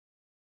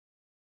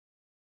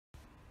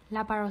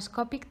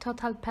Laparoscopic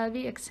Total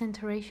Pelvic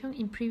Exenteration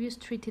in previous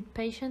treated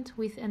patients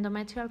with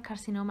endometrial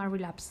carcinoma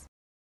relapse.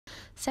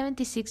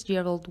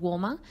 76-year-old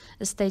woman,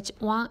 stage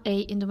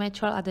 1A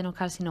endometrial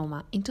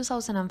adenocarcinoma. In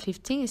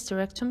 2015,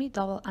 hysterectomy,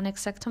 double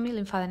annexectomy,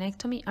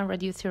 lymphadenectomy, and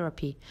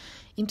radiotherapy.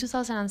 In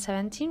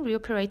 2017,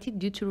 reoperated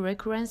due to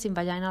recurrence in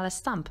vaginal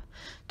stump.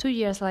 2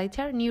 years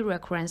later, new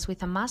recurrence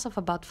with a mass of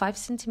about 5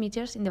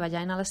 cm in the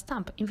vaginal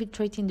stump,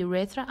 infiltrating the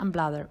urethra and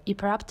bladder.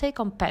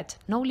 Hyperuptake on PET,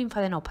 no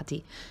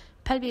lymphadenopathy.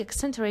 Pelvic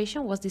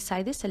exenteration was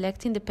decided,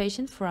 selecting the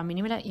patient for a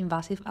minimally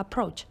invasive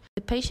approach.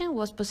 The patient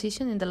was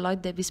positioned in the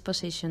Lloyd Davis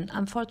position,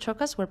 and 4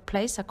 trocas were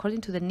placed according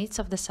to the needs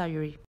of the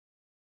surgery.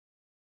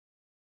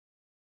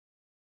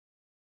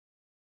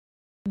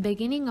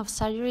 Beginning of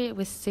surgery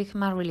with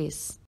sigma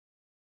release.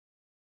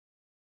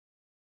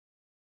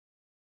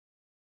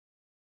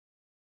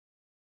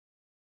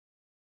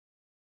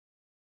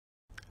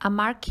 A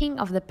marking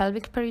of the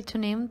pelvic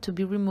peritoneum to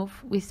be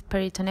removed with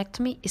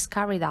peritonectomy is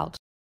carried out.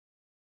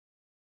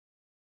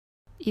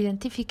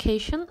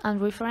 Identification and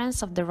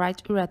reference of the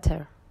right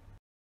ureter.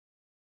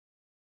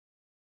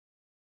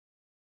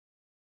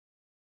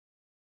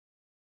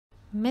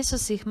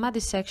 Mesosigma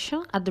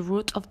dissection at the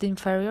root of the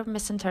inferior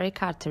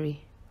mesenteric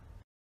artery.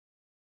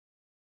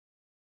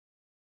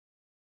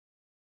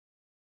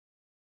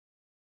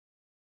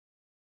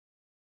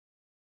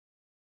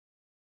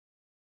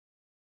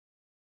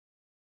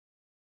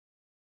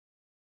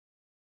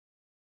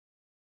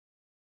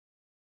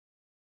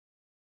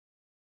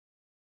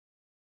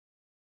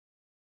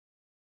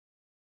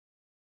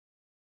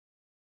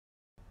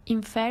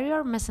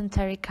 Inferior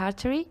mesenteric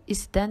artery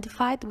is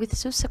identified with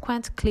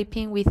subsequent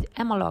clipping with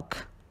hemolock.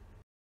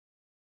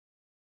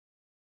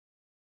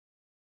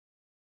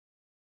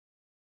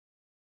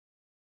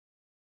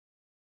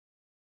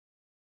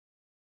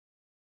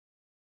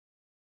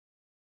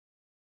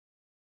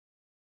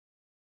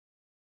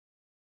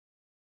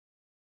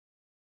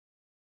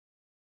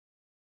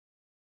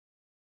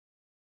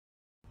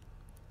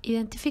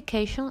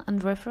 Identification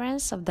and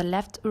reference of the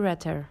left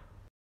ureter.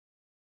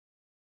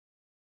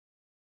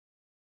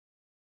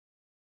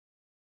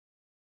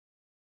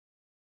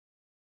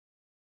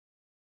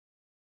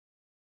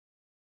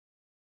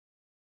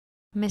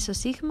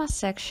 Mesosigma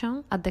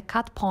section at the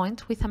cut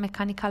point with a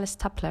mechanical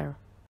stapler.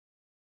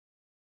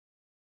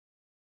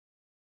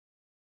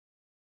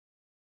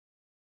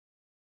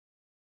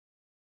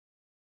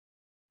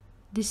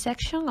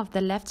 Dissection of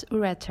the left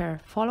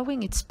ureter,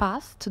 following its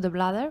path to the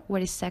bladder where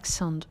it is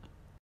sectioned.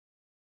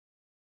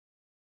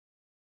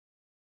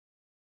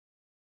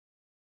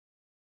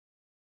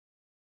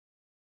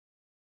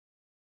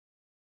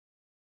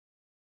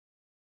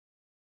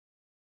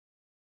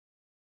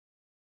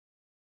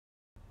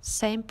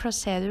 Same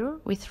procedure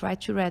with right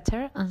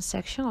ureter and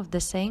section of the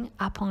same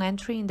upon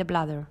entry in the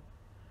bladder.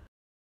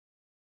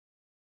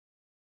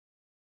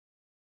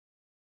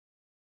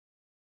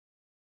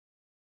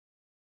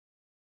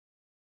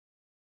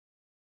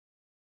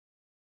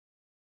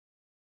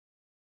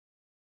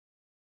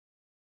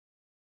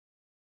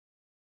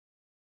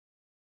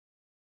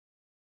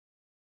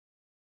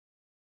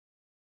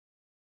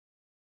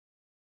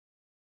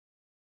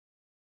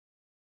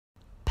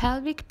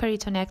 Pelvic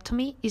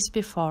peritonectomy is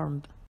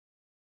performed.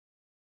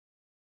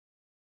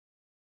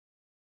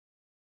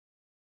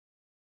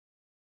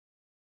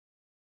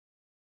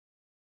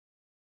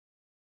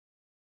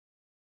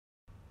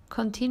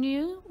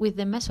 Continue with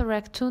the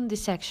mesorectum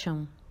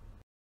dissection.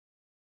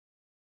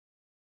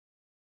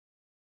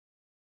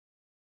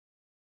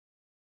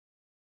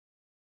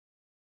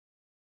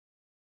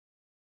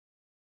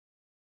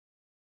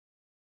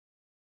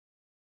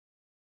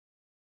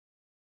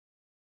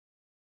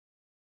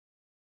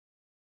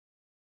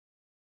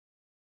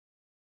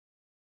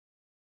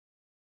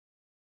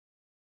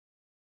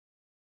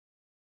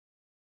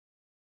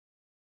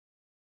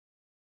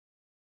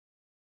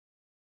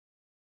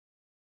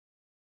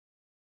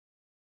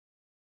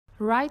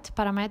 Right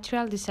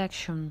parametrial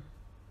dissection.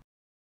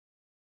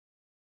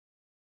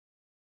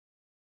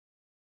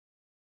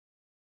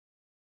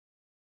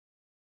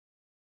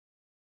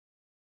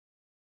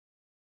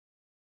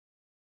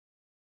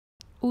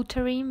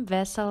 Uterine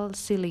vessel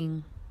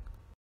sealing.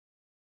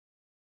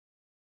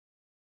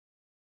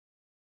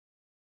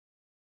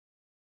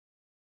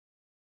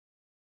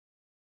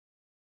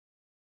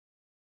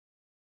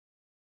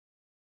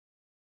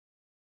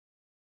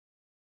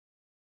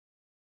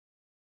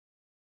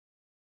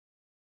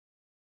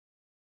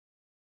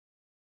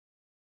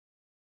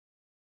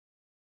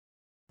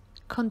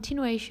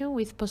 Continuation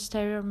with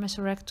posterior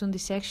mesorectum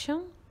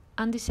dissection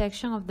and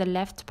dissection of the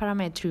left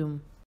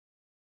parametrium.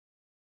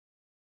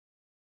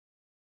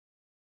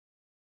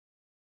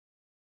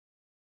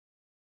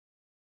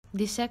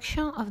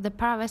 Dissection of the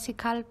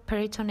paravesical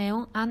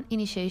peritoneum and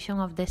initiation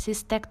of the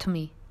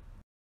cystectomy.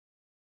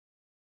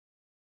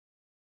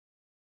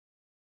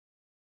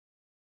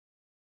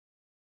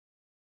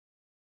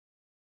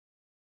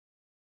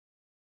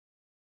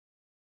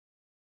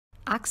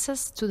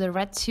 Access to the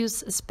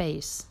rettious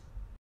space.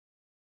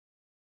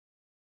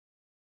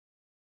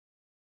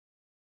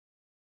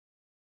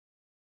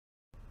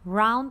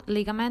 Round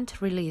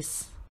ligament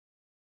release.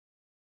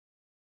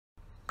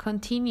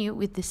 Continue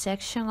with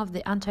dissection of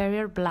the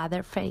anterior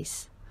bladder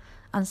face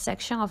and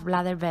section of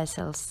bladder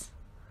vessels.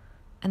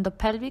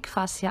 Endopelvic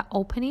fascia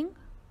opening.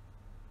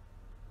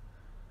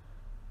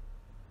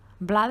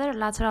 Bladder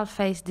lateral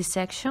face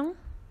dissection.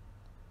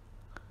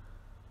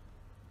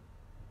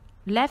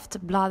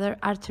 Left bladder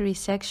artery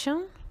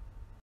section.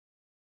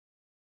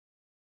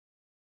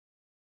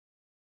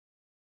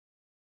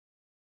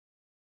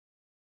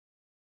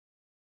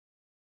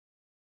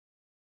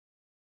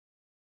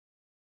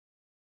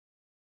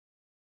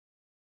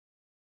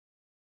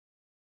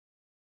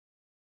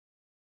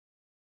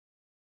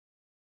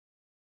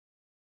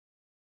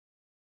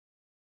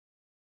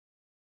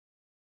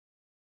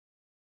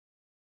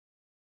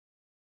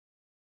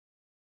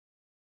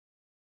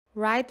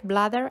 Right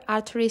bladder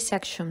artery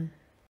section.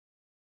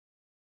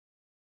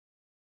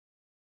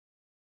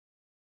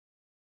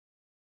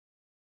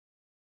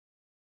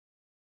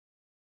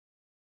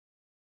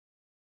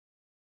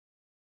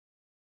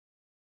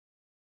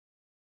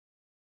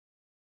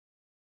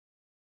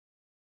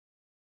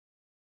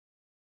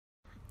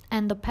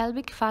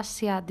 Endopelvic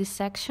fascia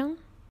dissection.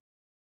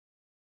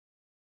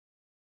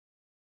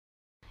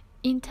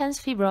 Intense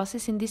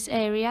fibrosis in this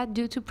area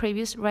due to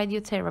previous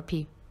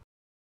radiotherapy.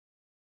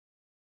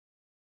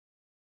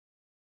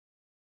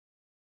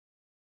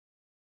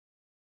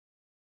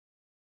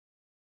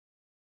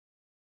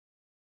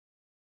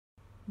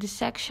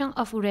 Dissection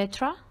of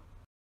urethra.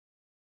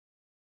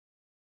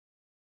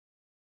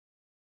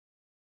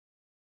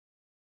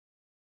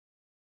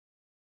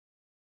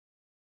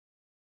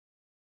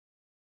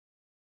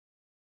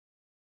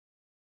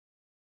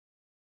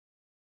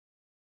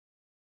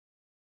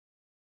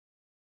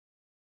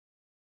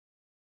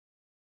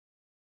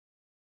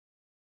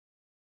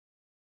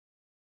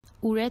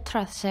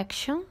 Urethra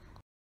section.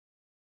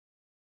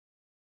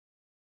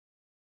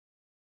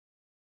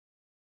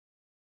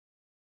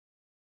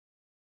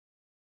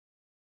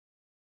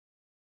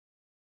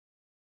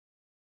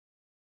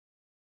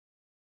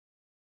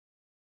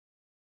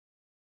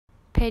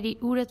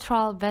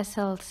 Periurethral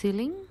vessel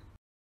sealing.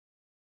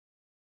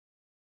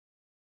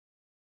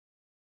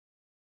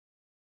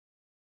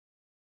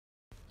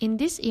 In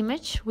this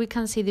image, we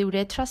can see the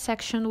urethra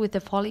section with the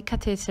Foley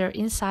catheter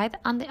inside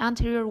and the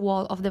anterior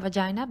wall of the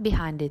vagina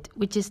behind it,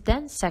 which is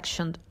then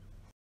sectioned.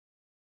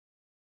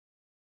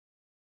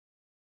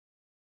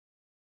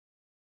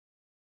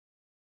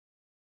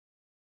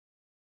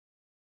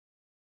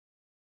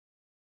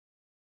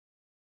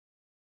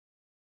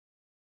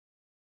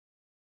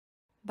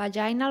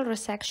 Vaginal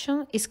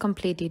resection is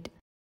completed.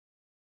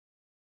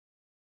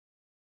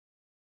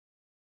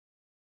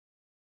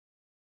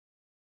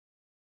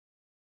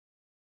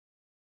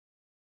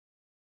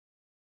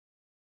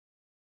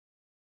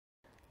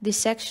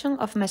 Dissection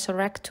of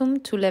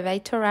mesorectum to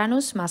levator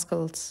anus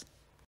muscles.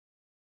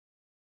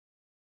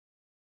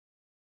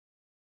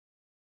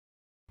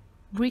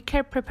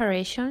 Bricker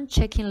preparation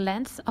checking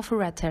length of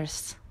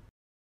ureters.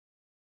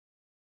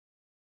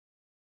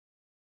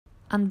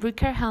 And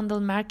Bricker handle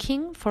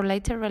marking for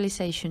later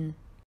realization.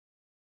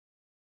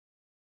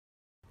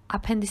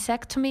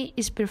 Appendicectomy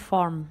is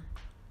performed.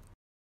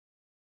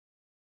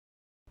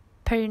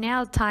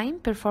 Perineal time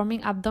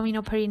performing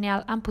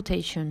abdominoperineal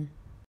amputation.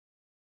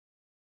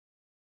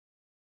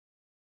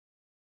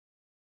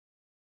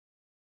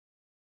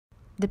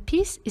 The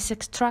piece is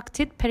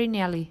extracted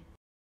perineally.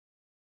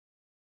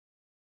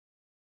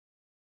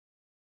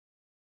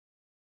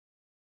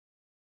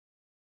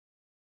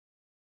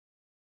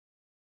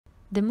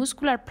 The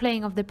muscular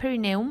plane of the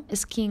perineum,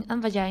 skin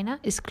and vagina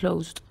is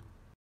closed.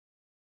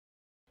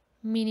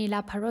 Mini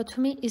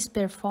laparotomy is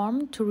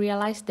performed to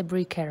realize the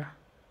Bricker.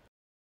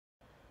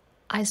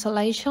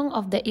 Isolation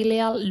of the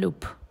ileal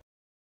loop.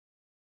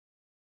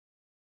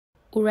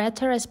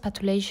 Ureter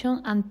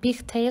spatulation and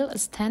pigtail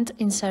stent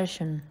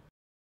insertion.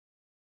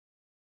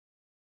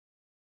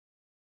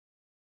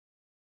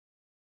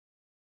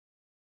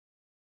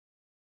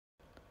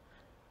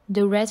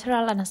 The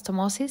ureteral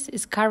anastomosis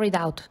is carried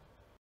out.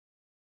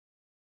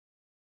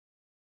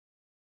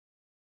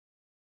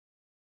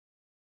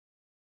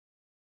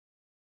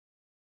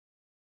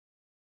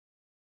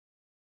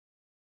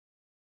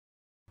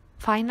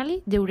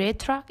 Finally, the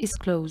urethra is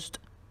closed.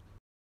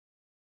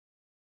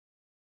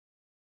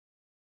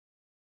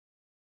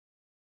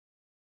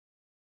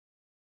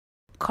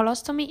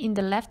 Colostomy in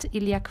the left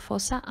iliac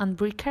fossa and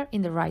Bricker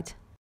in the right.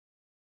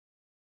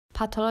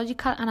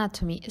 Pathological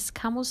anatomy: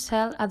 squamous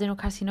cell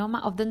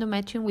adenocarcinoma of the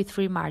endometrium with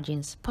free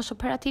margins.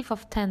 Postoperative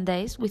of 10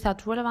 days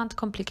without relevant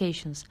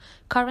complications.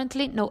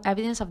 Currently, no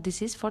evidence of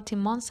disease 14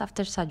 months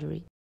after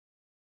surgery.